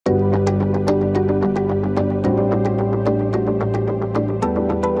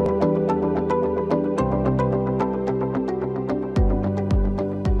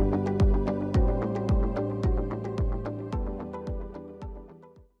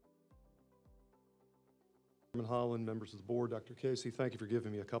Chairman Holland, members of the board, Dr. Casey, thank you for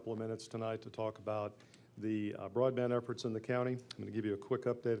giving me a couple of minutes tonight to talk about the broadband efforts in the county. I'm going to give you a quick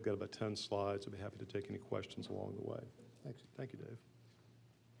update. I've got about 10 slides. I'll be happy to take any questions along the way. Thank you, Dave.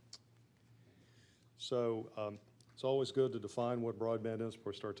 So it's always good to define what broadband is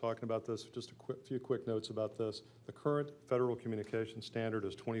before we start talking about this. Just a few quick notes about this. The current federal communication standard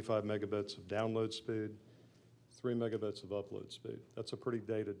is 25 megabits of download speed, 3 megabits of upload speed. That's a pretty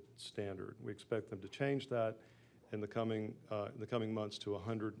dated standard. We expect them to change that in the coming months to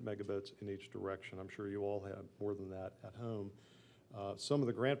 100 megabits in each direction. I'm sure you all have more than that at home. Some of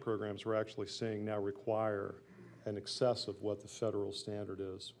the grant programs we're actually seeing now require an excess of what the federal standard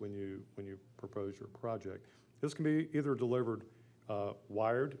is when you propose your project. This can be either delivered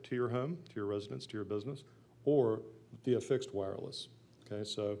wired to your home, to your residence, to your business, or via fixed wireless. Okay,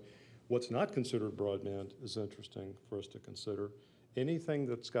 so what's not considered broadband is interesting for us to consider. Anything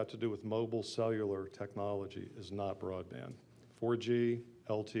that's got to do with mobile cellular technology is not broadband. 4G,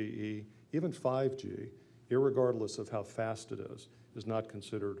 LTE, even 5G, irregardless of how fast it is not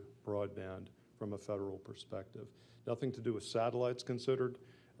considered broadband from a federal perspective. Nothing to do with satellites considered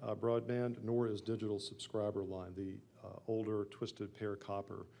broadband, nor is digital subscriber line, the older twisted pair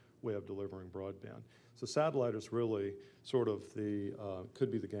copper way of delivering broadband. So satellite is really sort of the,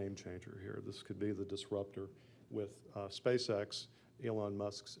 could be the game changer here. This could be the disruptor with SpaceX, Elon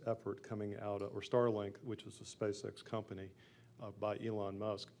Musk's effort coming out, or Starlink, which is a SpaceX company by Elon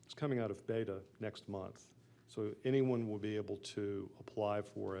Musk. It's coming out of beta next month. So anyone will be able to apply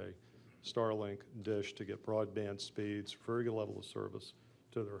for a Starlink dish to get broadband speeds, very good level of service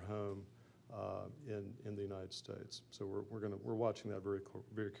to their home in the United States. So we're watching that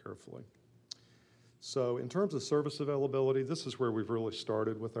very carefully. So in terms of service availability, this is where we've really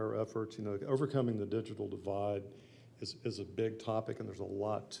started with our efforts. You know, overcoming the digital divide is a big topic, and there's a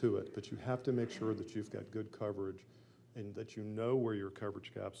lot to it, but you have to make sure that you've got good coverage and that you know where your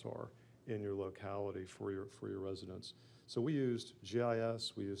coverage gaps are in your locality for your residents. So we used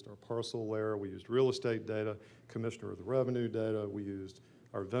GIS, we used our parcel layer, we used real estate data, Commissioner of the Revenue data, we used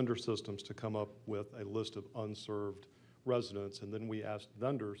our vendor systems to come up with a list of unserved residents, and then we asked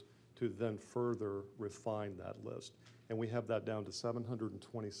vendors to then further refine that list. And we have that down to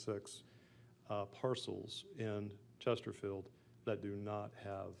 726 parcels in Chesterfield that do not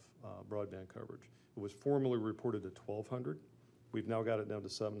have broadband coverage. It was formerly reported at 1,200. We've now got it down to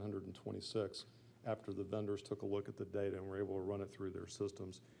 726 after the vendors took a look at the data and were able to run it through their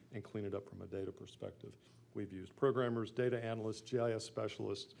systems and clean it up from a data perspective. We've used programmers, data analysts, GIS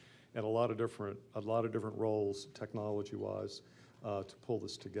specialists, and a lot of different roles, technology-wise, to pull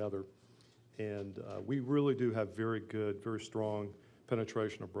this together. And we really do have very good, very strong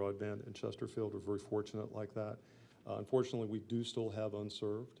penetration of broadband in Chesterfield. We're very fortunate like that. Unfortunately, we do still have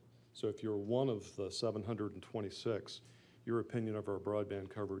unserved. So if you're one of the 726, your opinion of our broadband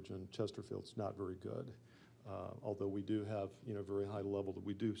coverage in Chesterfield is not very good. Although we do have, very high level, that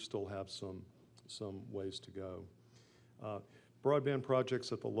we do still have some ways to go. Broadband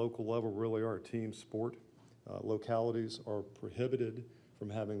projects at the local level really are a team sport. Localities are prohibited from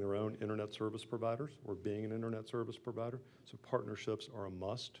having their own internet service providers or being an internet service provider, so partnerships are a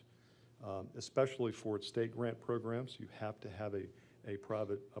must. Especially for state grant programs, you have to have a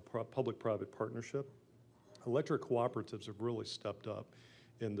public-private partnership. Electric cooperatives have really stepped up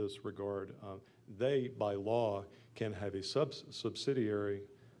in this regard. They, by law, can have a subsidiary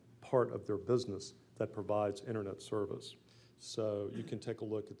part of their business that provides internet service. So you can take a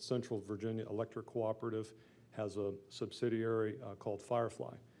look at Central Virginia Electric Cooperative has a subsidiary called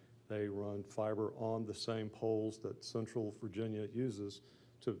Firefly. They run fiber on the same poles that Central Virginia uses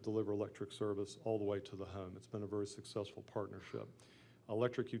to deliver electric service all the way to the home. It's been a very successful partnership.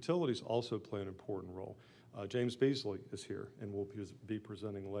 Electric utilities also play an important role. James Beasley is here and will be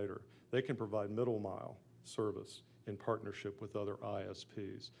presenting later. They can provide middle mile service in partnership with other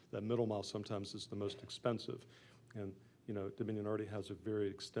ISPs. That middle mile sometimes is the most expensive. And Dominion already has a very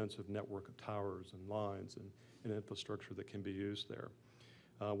extensive network of towers and lines and infrastructure that can be used there.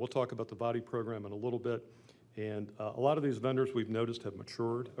 We'll talk about the VODI program in a little bit. And a lot of these vendors we've noticed have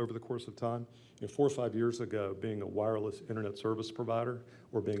matured over the course of time. 4 or 5 years ago, being a wireless internet service provider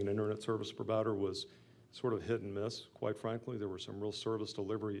or being an internet service provider was sort of hit and miss, quite frankly. There were some real service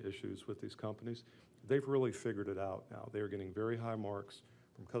delivery issues with these companies. They've really figured it out now. They are getting very high marks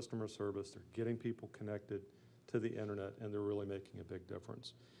from customer service. They're getting people connected to the internet, and they're really making a big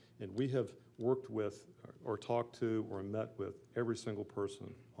difference. And we have worked with or talked to or met with every single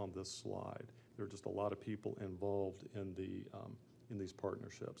person on this slide. There are just a lot of people involved in these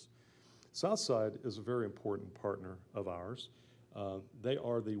partnerships. Southside is a very important partner of ours. They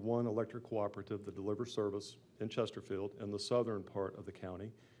are the one electric cooperative that delivers service in Chesterfield in the southern part of the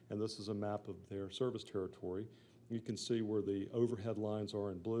county, and this is a map of their service territory. You can see where the overhead lines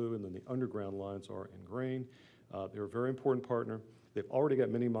are in blue and then the underground lines are in green. They're a very important partner. They've already got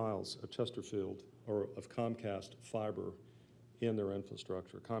many miles of Chesterfield or of Comcast fiber in their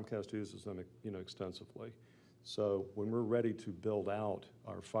infrastructure. Comcast uses them, extensively. So when we're ready to build out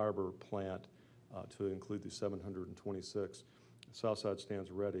our fiber plant to include the 726, Southside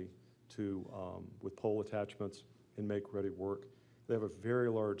stands ready to, with pole attachments and make ready work. They have a very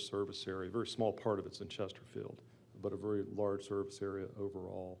large service area. A very small part of it's in Chesterfield, but a very large service area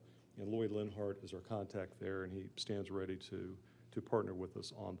overall. And Lloyd Linhart is our contact there, and he stands ready to partner with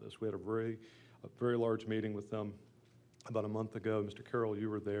us on this. We had a very large meeting with them about a month ago. Mr. Carroll, you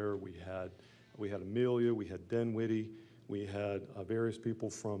were there. We had Amelia, we had Dinwiddie, we had various people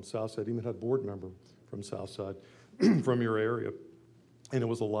from Southside, even had a board member from Southside from your area. And it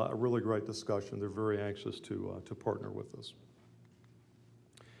was a really great discussion. They're very anxious to partner with us.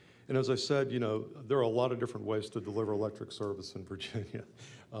 And as I said, there are a lot of different ways to deliver electric service in Virginia.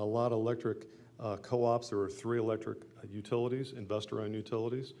 A lot of electric co-ops. There are 3 electric utilities, investor-owned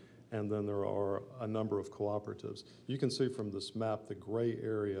utilities, and then there are a number of cooperatives. You can see from this map the gray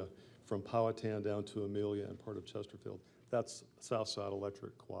area from Powhatan down to Amelia and part of Chesterfield. That's Southside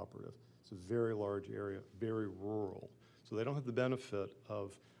Electric Cooperative. It's a very large area, very rural. So they don't have the benefit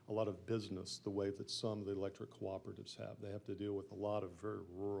of a lot of business the way that some of the electric cooperatives have. They have to deal with a lot of very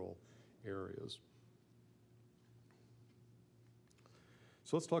rural areas.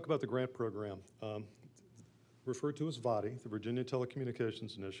 So let's talk about the grant program. Referred to as VADI, the Virginia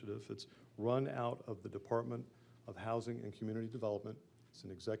Telecommunications Initiative. It's run out of the Department of Housing and Community Development. It's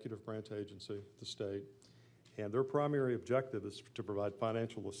an executive branch agency of the state. And their primary objective is to provide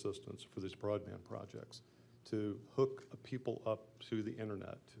financial assistance for these broadband projects, to hook people up to the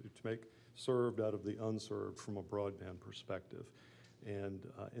internet, to make served out of the unserved from a broadband perspective. And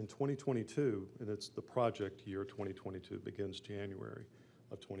in 2022, and it's the project year 2022, begins January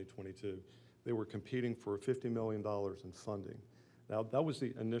of 2022, they were competing for $50 million in funding. Now, that was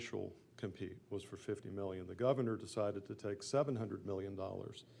the initial compete, was for $50 million. The governor decided to take $700 million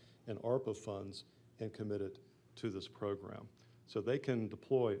in ARPA funds and commit it to this program. So they can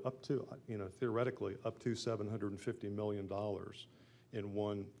deploy up to, theoretically, up to $750 million in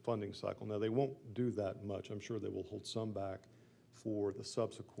one funding cycle. Now, they won't do that much. I'm sure they will hold some back for the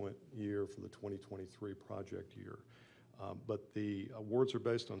subsequent year, for the 2023 project year. But the awards are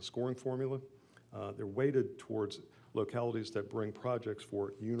based on a scoring formula. They're weighted towards localities that bring projects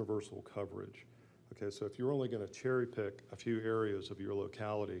for universal coverage. Okay, so if you're only going to cherry pick a few areas of your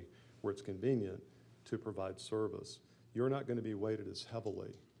locality where it's convenient to provide service, you're not going to be weighted as heavily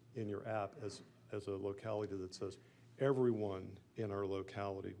in your app as a locality that says everyone in our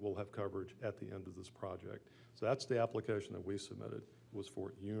locality will have coverage at the end of this project. So that's the application that we submitted, was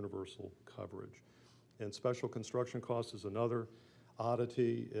for universal coverage. And special construction costs is another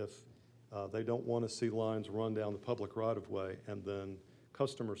oddity. If they don't want to see lines run down the public right-of-way and then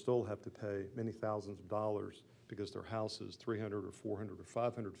customers still have to pay many thousands of dollars because their house is 300 or 400 or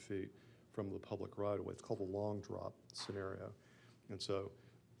 500 feet from the public right-of-way. It's called a long drop scenario. And so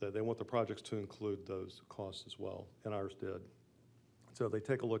they want the projects to include those costs as well, and ours did. So they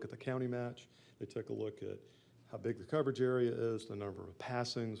take a look at the county match. They take a look at how big the coverage area is, the number of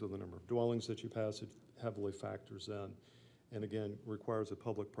passings or the number of dwellings that you pass. It heavily factors in. And again, requires a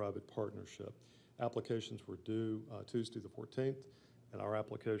public-private partnership. Applications were due Tuesday the 14th, and our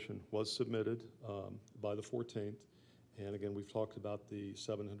application was submitted by the 14th. And again, we've talked about the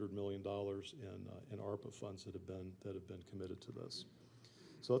 $700 million in ARPA funds that have been committed to this.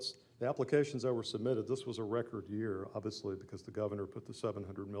 So the applications that were submitted. This was a record year, obviously, because the governor put the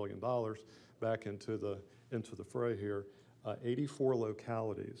 $700 million back into the fray here. 84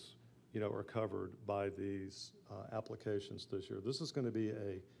 localities, are covered by these applications this year. This is going to be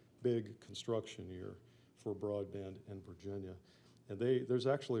a big construction year for broadband in Virginia. And there's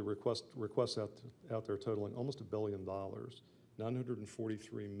actually requests out there totaling almost $1 billion,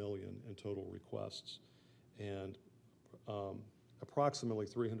 943 million in total requests, and approximately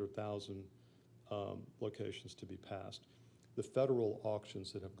 300,000 locations to be passed. The federal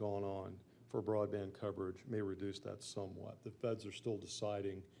auctions that have gone on for broadband coverage may reduce that somewhat. The feds are still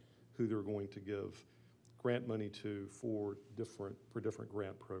deciding who they're going to give grant money to for different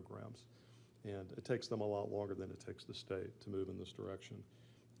grant programs. And it takes them a lot longer than it takes the state to move in this direction.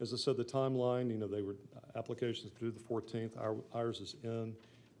 As I said, the timeline, they were applications due the 14th. Ours is in.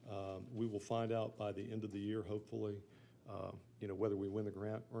 We will find out by the end of the year, hopefully, whether we win the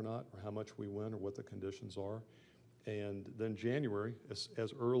grant or not, or how much we win, or what the conditions are. And then January,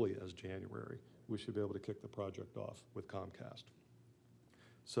 as early as January, we should be able to kick the project off with Comcast.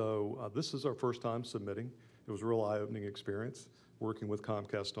 So this is our first time submitting. It was a real eye-opening experience working with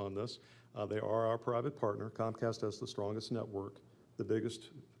Comcast on this. They are our private partner. Comcast has the strongest network, the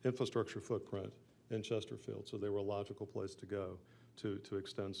biggest infrastructure footprint in Chesterfield, so they were a logical place to go to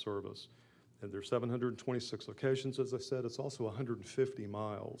extend service. And there's 726 locations, as I said. It's also 150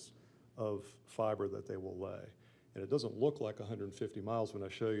 miles of fiber that they will lay. And it doesn't look like 150 miles when I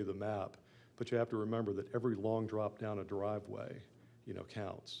show you the map, but you have to remember that every long drop down a driveway,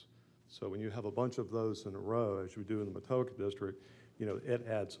 counts. So when you have a bunch of those in a row, as you do in the Matoka district, it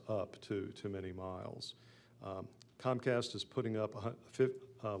adds up to many miles. Comcast is putting up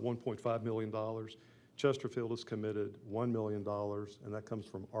 $1.5 million. Chesterfield has committed $1 million, and that comes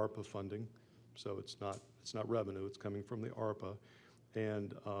from ARPA funding. So it's not revenue, it's coming from the ARPA.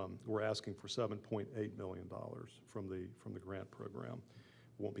 And we're asking for $7.8 million from the grant program.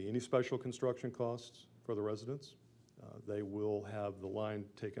 Won't be any special construction costs for the residents. They will have the line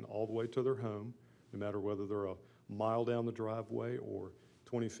taken all the way to their home, no matter whether they're a mile down the driveway or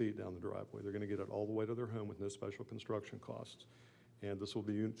 20 feet down the driveway. They're going to get it all the way to their home with no special construction costs. And this will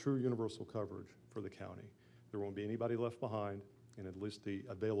be true universal coverage for the county. There won't be anybody left behind, and at least the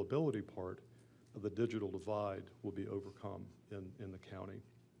availability part of the digital divide will be overcome in the county.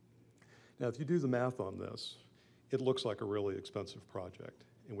 Now, if you do the math on this, it looks like a really expensive project,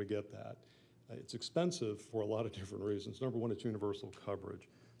 and we get that. It's expensive for a lot of different reasons. Number one, it's universal coverage.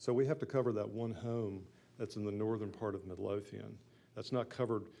 So we have to cover that one home that's in the northern part of Midlothian. That's not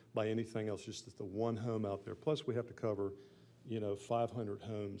covered by anything else, just the one home out there. Plus, we have to cover, 500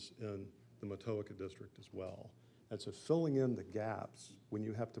 homes in the Matoka district as well. And so filling in the gaps when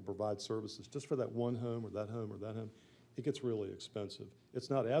you have to provide services just for that one home or that home or that home, it gets really expensive. It's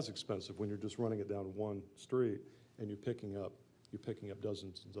not as expensive when you're just running it down one street and you're picking up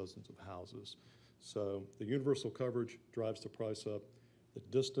dozens and dozens of houses. So the universal coverage drives the price up. The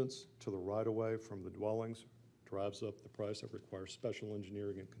distance to the right-of-way from the dwellings drives up the price. That requires special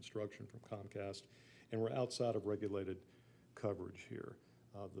engineering and construction from Comcast. And we're outside of regulated coverage here.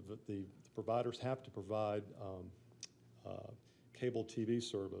 The providers have to provide cable TV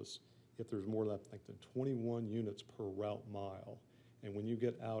service if there's more than, I think, than 21 units per route mile. And when you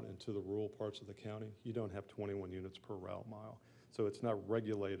get out into the rural parts of the county, you don't have 21 units per route mile. So it's not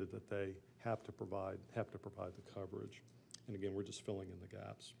regulated that they have to provide the coverage. And again, we're just filling in the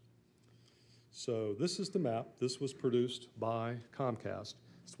gaps. So this is the map. This was produced by Comcast.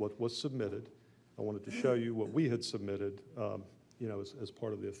 It's what was submitted. I wanted to show you what we had submitted, as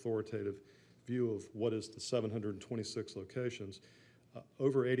part of the authoritative view of what is the 726 locations.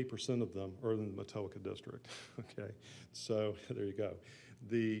 Over 80% of them are in the Matoka district. Okay, so there you go.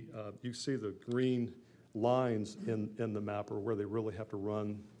 You see the green lines in the map are where they really have to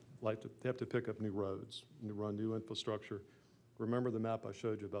run, they have to pick up new roads, run new infrastructure. Remember the map I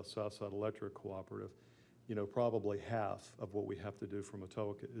showed you about Southside Electric Cooperative? Probably half of what we have to do for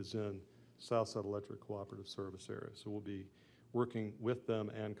Matoka is in Southside Electric Cooperative service area. So we'll be working with them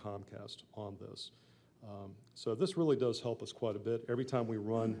and Comcast on this. So this really does help us quite a bit. Every time we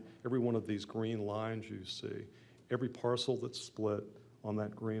run every one of these green lines you see, every parcel that's split on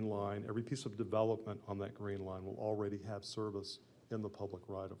that green line, every piece of development on that green line will already have service in the public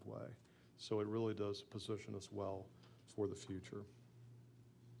right-of-way. So it really does position us well for the future.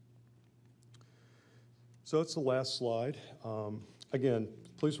 So it's the last slide. Again,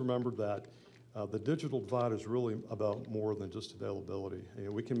 please remember that the digital divide is really about more than just availability.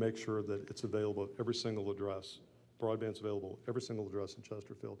 We can make sure that it's available at every single address. Broadband's available at every single address in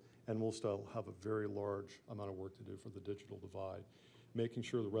Chesterfield, and we'll still have a very large amount of work to do for the digital divide. Making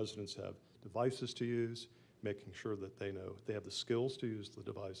sure the residents have devices to use, making sure that they know they have the skills to use the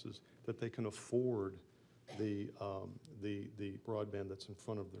devices, that they can afford the broadband that's in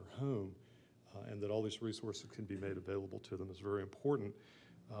front of their home, and that all these resources can be made available to them is very important.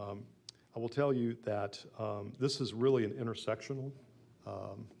 I will tell you that this is really an intersectional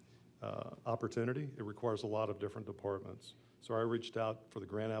opportunity. It requires a lot of different departments. So I reached out for the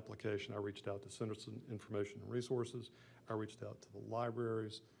grant application. I reached out to Centers of Information and Resources. I reached out to the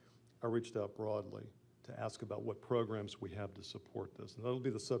libraries. I reached out broadly to ask about what programs we have to support this. And that'll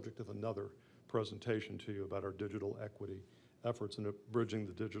be the subject of another presentation to you about our digital equity efforts in bridging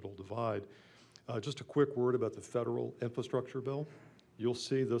the digital divide. Just a quick word about the federal infrastructure bill. You'll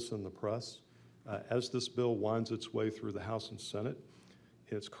see this in the press. As this bill winds its way through the House and Senate,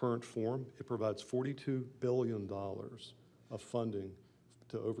 in its current form, it provides $42 billion of funding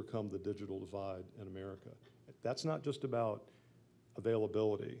to overcome the digital divide in America. That's not just about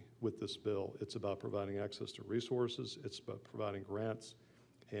availability with this bill. It's about providing access to resources. It's about providing grants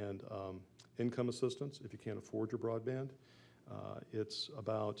and income assistance if you can't afford your broadband. It's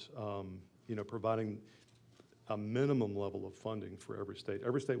about providing a minimum level of funding for every state.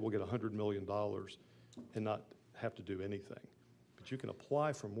 Every state will get $100 million and not have to do anything. But you can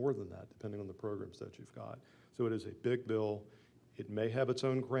apply for more than that depending on the programs that you've got. So it is a big bill. It may have its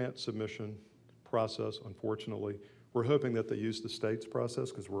own grant submission process, unfortunately. We're hoping that they use the state's process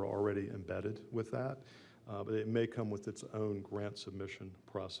because we're already embedded with that. But it may come with its own grant submission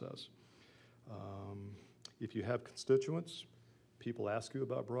process. If you have constituents, people ask you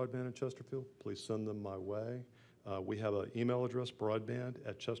about broadband in Chesterfield, please send them my way. We have an email address,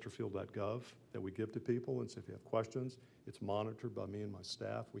 broadband@chesterfield.gov, that we give to people. And so if you have questions, it's monitored by me and my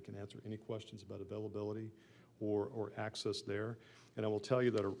staff. We can answer any questions about availability or access there. And I will tell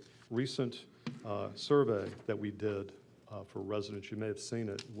you that a recent survey that we did for residents, you may have seen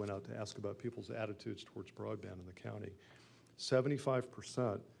it, went out to ask about people's attitudes towards broadband in the county.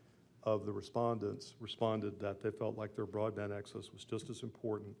 75% of the respondents responded that they felt like their broadband access was just as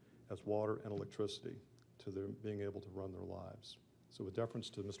important as water and electricity to their being able to run their lives. So with deference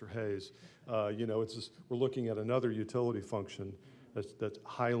to Mr. Hayes, it's just, we're looking at another utility function that's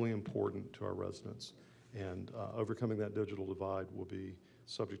highly important to our residents. And overcoming that digital divide will be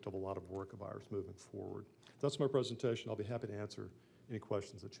subject of a lot of work of ours moving forward. That's my presentation. I'll be happy to answer any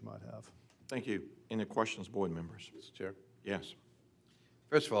questions that you might have. Thank you. Any questions, board members? Mr. Chair. Yes.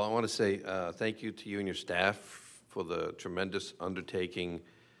 First of all, I want to say thank you to you and your staff for the tremendous undertaking.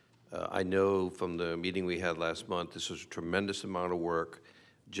 I know from the meeting we had last month, this was a tremendous amount of work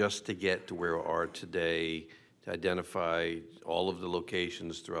just to get to where we are today, to identify all of the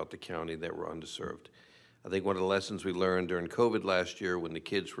locations throughout the county that were underserved. I think one of the lessons we learned during COVID last year when the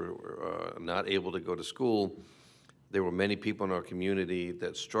kids were not able to go to school, there were many people in our community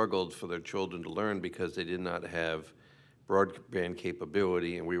that struggled for their children to learn because they did not have broadband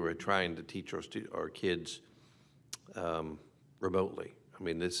capability, and we were trying to teach our kids remotely. I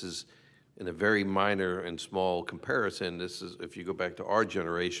mean, this is in a very minor and small comparison. This is, if you go back to our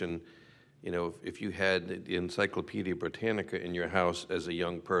generation, if you had the Encyclopedia Britannica in your house as a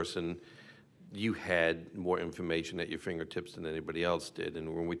young person, you had more information at your fingertips than anybody else did.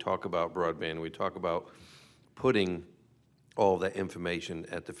 And when we talk about broadband, we talk about putting all that information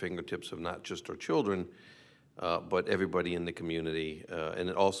at the fingertips of not just our children, but everybody in the community. And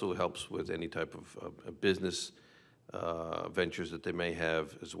it also helps with any type of business ventures that they may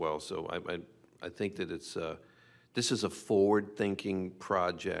have as well. So I think that this is a forward-thinking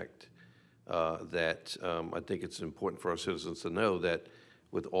project that I think it's important for our citizens to know that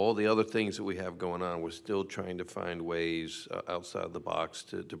with all the other things that we have going on, we're still trying to find ways outside the box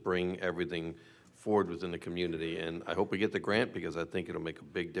to bring everything forward within the community. And I hope we get the grant because I think it'll make a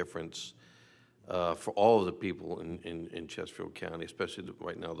big difference for all of the people in Chesterfield County, especially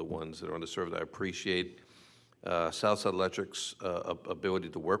right now the ones that are underserved. I appreciate Southside Electric's ability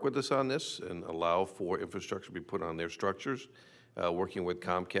to work with us on this and allow for infrastructure to be put on their structures. Working with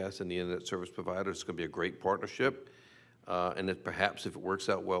Comcast and the internet service provider, it's going to be a great partnership. And that perhaps if it works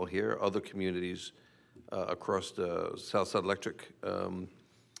out well here, other communities across the Southside Electric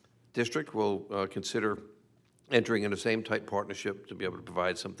district will consider entering in the same type partnership to be able to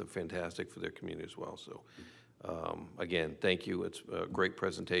provide something fantastic for their community as well. So again, thank you. It's a great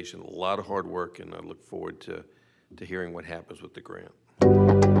presentation, a lot of hard work, and I look forward to hearing what happens with the grant.